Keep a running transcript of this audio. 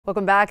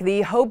Welcome back.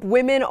 The Hope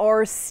women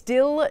are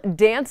still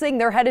dancing.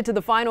 They're headed to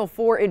the Final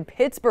Four in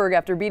Pittsburgh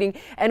after beating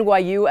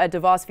NYU at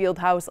DeVos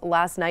Fieldhouse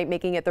last night,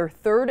 making it their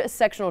third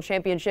sectional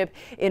championship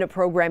in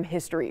program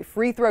history.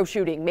 Free throw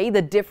shooting made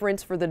the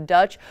difference for the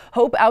Dutch.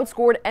 Hope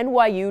outscored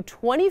NYU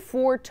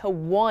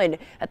 24-1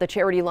 at the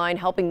charity line,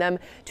 helping them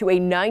to a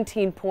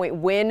 19-point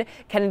win.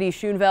 Kennedy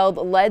Schoenveld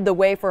led the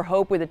way for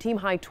Hope with a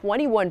team-high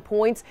 21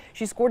 points.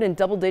 She scored in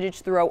double digits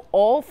throughout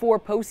all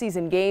 4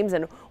 postseason games,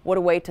 and what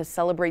a way to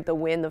celebrate the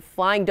win. The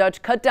Flying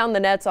Dutch cut down the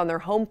nets on their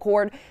home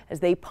court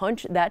as they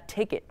punch that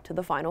ticket to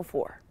the Final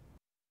Four.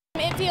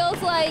 It feels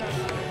like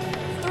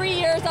 3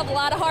 years of a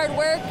lot of hard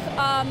work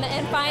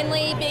and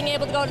finally being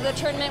able to go to the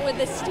tournament with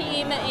this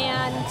team,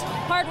 and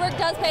hard work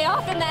does pay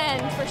off in the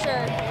end for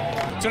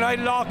sure. Tonight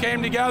it all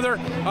came together.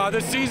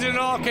 This season it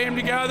all came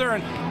together,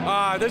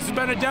 and this has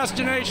been a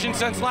destination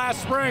since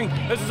last spring.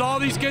 This is all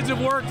these kids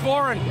have worked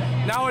for, and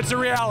now it's a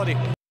reality.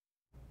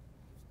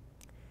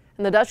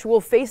 And the Dutch will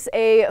face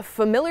a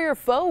familiar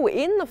foe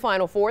in the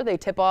Final Four. They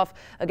tip off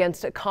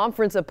against a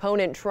conference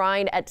opponent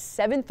Trine at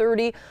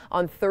 7:30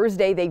 on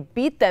Thursday. They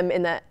beat them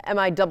in the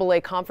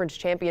MIAA Conference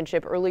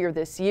Championship earlier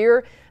this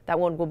year. That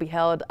one will be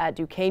held at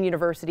Duquesne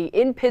University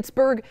in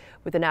Pittsburgh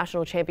with the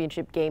national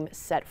championship game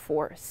set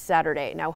for Saturday. Now,